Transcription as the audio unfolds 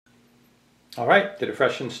Alright, did a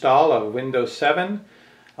fresh install of Windows 7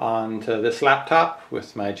 onto this laptop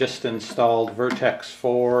with my just installed Vertex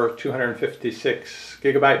 4 256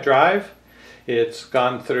 gigabyte drive. It's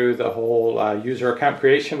gone through the whole user account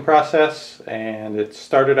creation process, and it's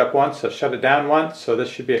started up once, I've shut it down once, so this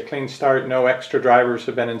should be a clean start. No extra drivers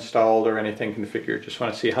have been installed or anything configured. Just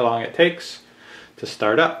want to see how long it takes to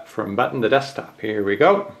start up from button to desktop. Here we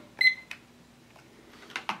go.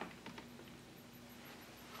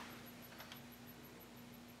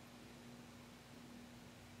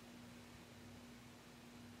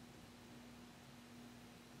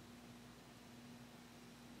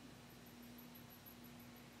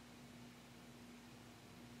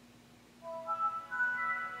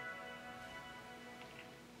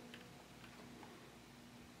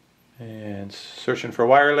 And searching for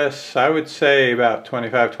wireless, I would say about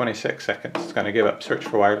 25-26 seconds. It's going to give up search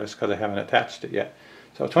for wireless because I haven't attached it yet.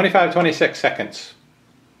 So 25-26 seconds.